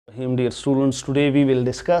Dear students, today we will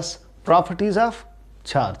discuss properties of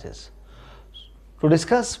charges. To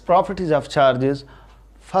discuss properties of charges,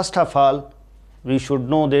 first of all, we should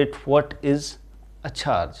know that what is a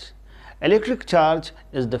charge. Electric charge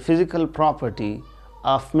is the physical property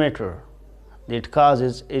of matter that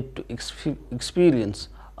causes it to experience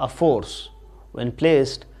a force when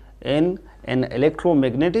placed in an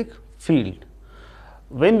electromagnetic field.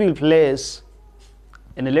 When we place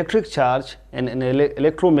an electric charge in an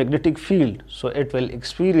electromagnetic field, so it will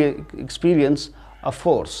experience a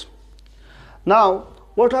force. Now,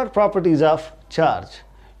 what are properties of charge?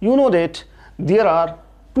 You know that there are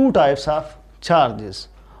two types of charges,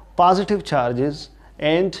 positive charges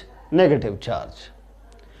and negative charge.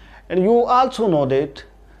 And you also know that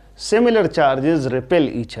similar charges repel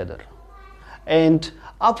each other and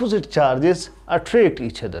opposite charges attract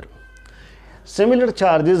each other. Similar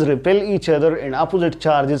charges repel each other and opposite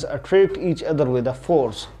charges attract each other with a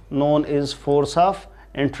force known as force of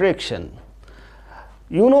attraction.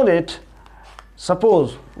 You know that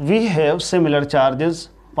suppose we have similar charges,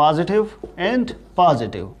 positive and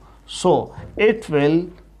positive, so it will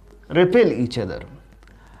repel each other.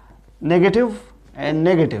 Negative and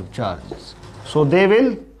negative charges, so they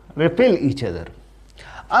will repel each other.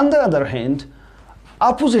 On the other hand,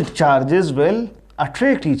 opposite charges will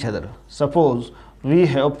attract each other. Suppose we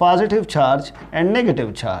have positive charge and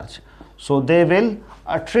negative charge, so they will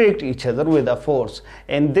attract each other with a force,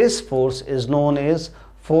 and this force is known as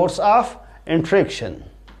force of attraction.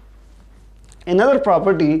 Another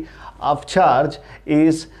property of charge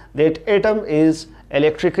is that atom is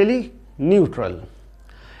electrically neutral.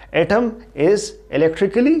 Atom is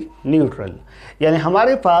electrically neutral, यानी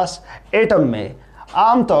हमारे पास atom में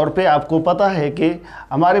आम तौर पे आपको पता है कि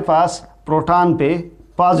हमारे पास प्रोटॉन पे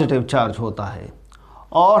पॉजिटिव चार्ज होता है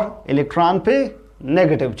और इलेक्ट्रॉन पे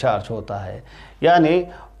नेगेटिव चार्ज होता है, यानी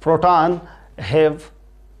proton have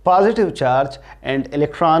positive charge and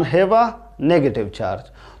electron have a negative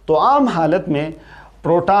charge. तो आम हालत में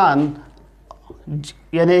प्रोटॉन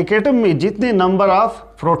यानी एक एटम में जितने नंबर ऑफ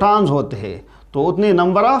प्रोटॉन्स होते हैं तो उतने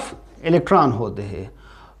नंबर ऑफ इलेक्ट्रॉन होते हैं।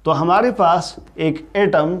 तो हमारे पास एक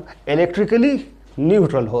एटम इलेक्ट्रिकली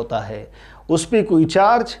न्यूट्रल होता है, उस पर कोई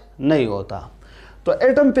चार्ज नहीं होता। तो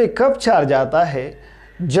एटम पे कब चार्ज आता है?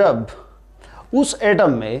 जब उस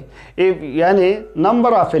एटम में यानी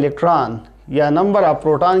नंबर ऑफ इलेक्ट्रॉन या नंबर ऑफ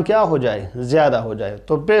प्रोटॉन क्या हो जाए, ज़्यादा हो जाए,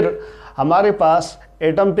 तो फिर हमारे पास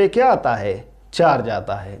एटम पे क्या आता है, चार्ज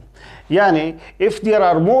आता है। यानी if there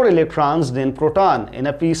are more electrons then proton in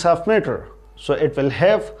a piece of matter, so it will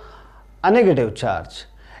have a negative charge.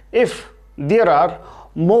 If there are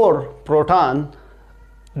more proton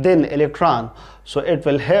than electron, so it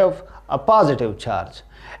will have a positive charge.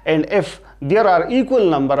 And if there are equal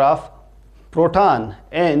number of proton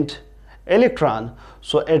and electron,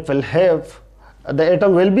 so it will have, the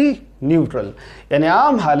atom will be neutral. यानी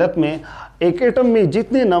आम हालत में एक atom में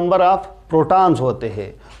जितने number of protons होते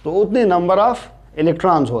हैं तो उतने नंबर ऑफ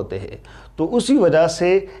इलेक्ट्रॉन्स होते हैं। तो उसी वजह से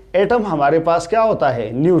एटम हमारे पास क्या होता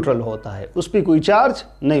है, न्यूट्रल होता है, उस पर कोई चार्ज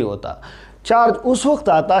नहीं होता। चार्ज उस वक्त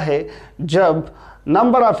आता है जब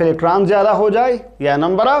नंबर ऑफ इलेक्ट्रॉन ज़्यादा हो जाए या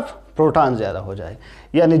नंबर ऑफ प्रोटॉन ज़्यादा हो जाए।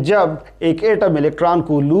 यानी जब एक एटम इलेक्ट्रॉन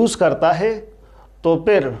को लूज़ करता है तो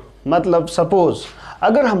फिर मतलब सपोज़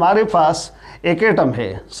अगर हमारे पास एक एटम है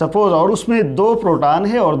सपोज़ और उसमें 2 प्रोटॉन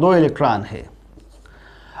है और 2 इलेक्ट्रॉन है,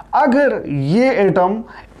 अगर ये एटम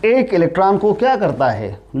एक इलेक्ट्रॉन को क्या करता है,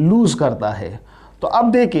 लूज़ करता है, तो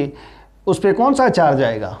अब देखिए उस पर कौन सा चार्ज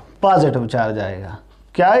आएगा, पॉजिटिव चार्ज आएगा।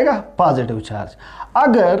 क्या आएगा, पॉजिटिव चार्ज।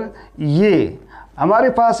 अगर ये हमारे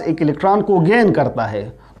पास एक इलेक्ट्रॉन को गेन करता है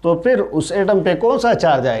तो फिर उस एटम पे कौन सा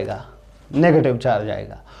चार्ज आएगा, नेगेटिव चार्ज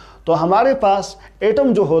आएगा। तो हमारे पास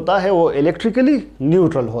एटम जो होता है वो इलेक्ट्रिकली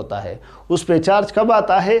न्यूट्रल होता है। उस पे चार्ज कब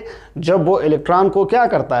आता है, जब वो इलेक्ट्रॉन को क्या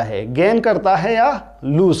करता है, गेन करता है या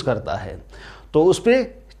लूज़ करता है, तो उस पर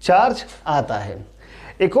चार्ज आता है।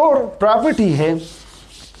 एक और प्रॉपर्टी है,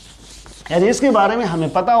 यानी इसके बारे में हमें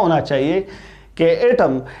पता होना चाहिए कि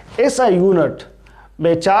एटम एसआई यूनिट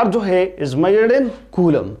में चार्ज जो है is measured in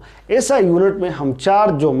coulomb. SI unit में हम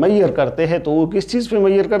चार्ज जो मेजर करते हैं तो वो किस चीज़ पे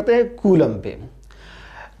मेजर करते हैं, कूलम पे।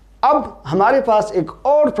 अब हमारे पास एक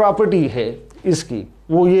और प्रॉपर्टी है इसकी,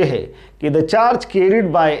 वो ये है कि the charge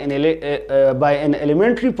carried by an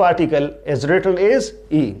elementary particle is written as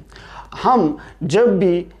ई। हम जब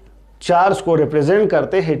भी चार्ज को रिप्रेजेंट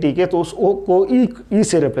करते हैं, ठीक है, तो उस ओ को ई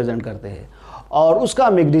से रिप्रेजेंट करते हैं और उसका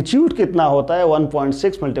मैग्नीट्यूड कितना होता है,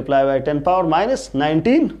 1.6 multiply by 10 power minus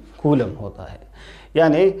 19 coulomb होता है।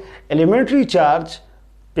 यानी एलिमेंट्री चार्ज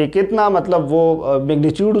पे कितना मतलब वो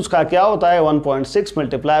मैग्नीट्यूड उसका क्या होता है, 1.6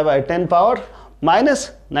 multiply by 10 power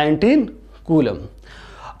minus 19 coulomb.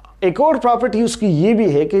 एक और प्रॉपर्टी उसकी ये भी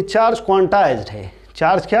है कि चार्ज क्वांटाइज्ड है।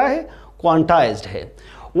 चार्ज क्या है? क्वांटाइज्ड है।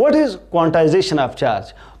 What is quantization of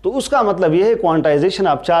charge? तो उसका मतलब ये है quantization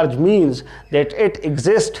of charge means that it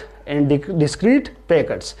exist in discrete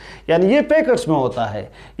packets, यानी ये पैकेट्स में होता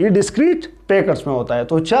है, ये डिस्क्रीट पैकेट्स में होता है।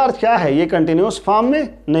 तो चार्ज क्या है? ये कंटिन्यूस फॉर्म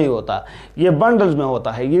में नहीं होता, ये बंडल्स में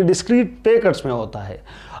होता है, ये डिस्क्रीट पैकेट्स में होता है।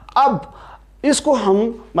 अब इसको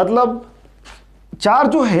हम मतलब चार्ज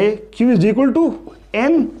जो है Q is equal to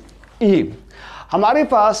N E. हमारे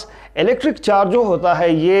पास इलेक्ट्रिक चार्ज जो होता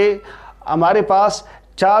है, ये हमारे पास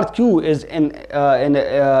charge Q is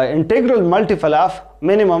integral multiple of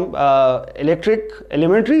minimum electric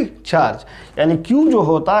elementary charge, यानी Q जो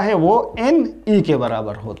होता है वो एन ई के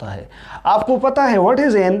बराबर होता है। आपको पता है what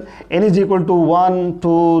is an? N is equal to 1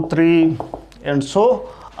 2 3 and so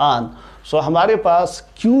on. सो हमारे पास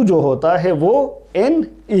Q जो होता है वो एन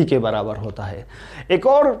ई के बराबर होता है। एक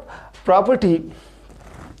और प्रॉपर्टी,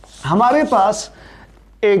 हमारे पास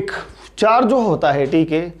एक चार्ज जो होता है,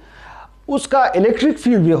 ठीक है, उसका इलेक्ट्रिक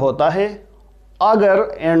फील्ड भी होता है।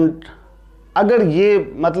 अगर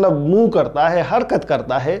ये मतलब मूव करता है, हरकत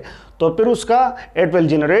करता है, तो फिर उसका it will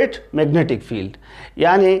generate magnetic field,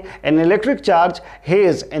 यानी an electric charge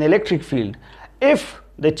has an electric field. If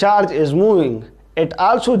the charge is moving it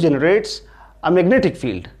also generates a magnetic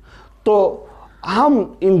field. तो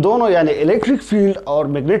हम इन दोनों यानी इलेक्ट्रिक फील्ड और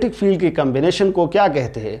मैग्नेटिक फील्ड के कॉम्बिनेशन को क्या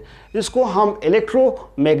कहते हैं? इसको हम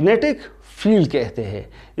इलेक्ट्रोमैग्नेटिक फील्ड कहते हैं।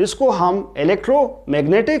 इसको हम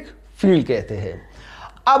इलेक्ट्रोमैग्नेटिक फील्ड कहते हैं।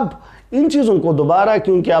 अब इन चीज़ों को दोबारा,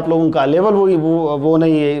 क्योंकि आप लोगों का लेवल वो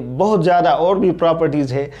नहीं है, बहुत ज़्यादा और भी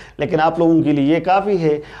प्रॉपर्टीज़ है, लेकिन आप लोगों के लिए ये काफ़ी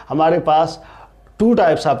है। हमारे पास 2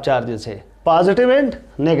 टाइप्स ऑफ चार्जेस है, पॉजिटिव एंड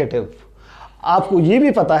नेगेटिव। आपको ये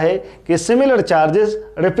भी पता है कि similar charges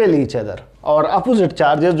repel each other, और अपोजिट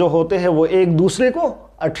चार्जेस जो होते हैं वो एक दूसरे को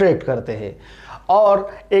अट्रैक्ट करते हैं। और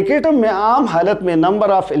एक एटम में आम हालत में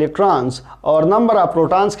नंबर ऑफ इलेक्ट्रॉन्स और नंबर ऑफ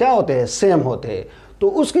प्रोटॉन्स क्या होते हैं? सेम होते हैं। तो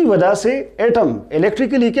उसकी वजह से एटम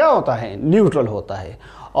इलेक्ट्रिकली क्या होता है? न्यूट्रल होता है।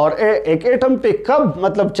 और एक एटम पे कब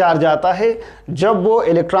मतलब चार्ज आता है? जब वो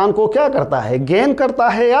इलेक्ट्रॉन को क्या करता है? गेन करता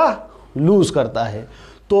है या लूज करता है,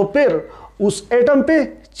 तो फिर उस एटम पे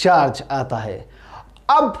चार्ज आता है।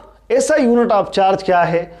 अब ऐसा यूनिट ऑफ चार्ज क्या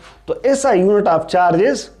है? तो ऐसा unit of charge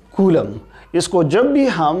is coulomb. इसको जब भी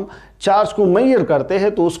हम चार्ज को मेजर करते हैं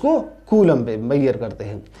तो उसको कूलम पे मेजर करते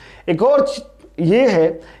हैं। एक और ये है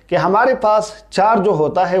कि हमारे पास चार्ज जो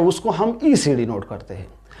होता है उसको हम ई से डिनोट करते हैं,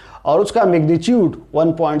 और उसका मैग्नीट्यूड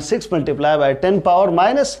 1.6 मल्टीप्लाई बाय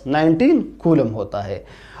 10⁻⁻19 कूलम होता है।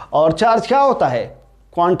 और चार्ज क्या होता है?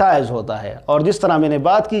 क्वांटाइज होता है। और जिस तरह मैंने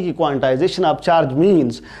बात की कि quantization of charge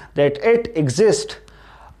means that it exist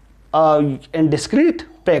in discrete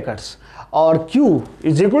packets, और Q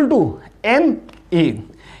is equal to N E,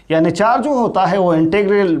 यानी चार्ज जो होता है वो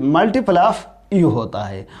इंटीग्रल मल्टीपल ऑफ E होता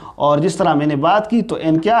है। और जिस तरह मैंने बात की तो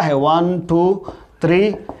n क्या है? 1 2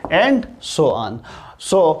 3 एंड सो ऑन।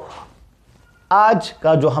 सो आज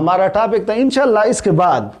का जो हमारा टॉपिक था, इंशाल्लाह इसके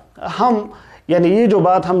बाद हम यानी ये जो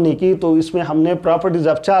बात हमने की तो इसमें हमने प्रॉपर्टीज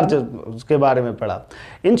ऑफ चार्जेस के बारे में पढ़ा।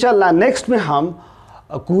 इंशाल्लाह नेक्स्ट में हम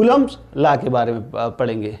कूलम्स लॉ के बारे में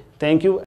पढ़ेंगे। Thank you.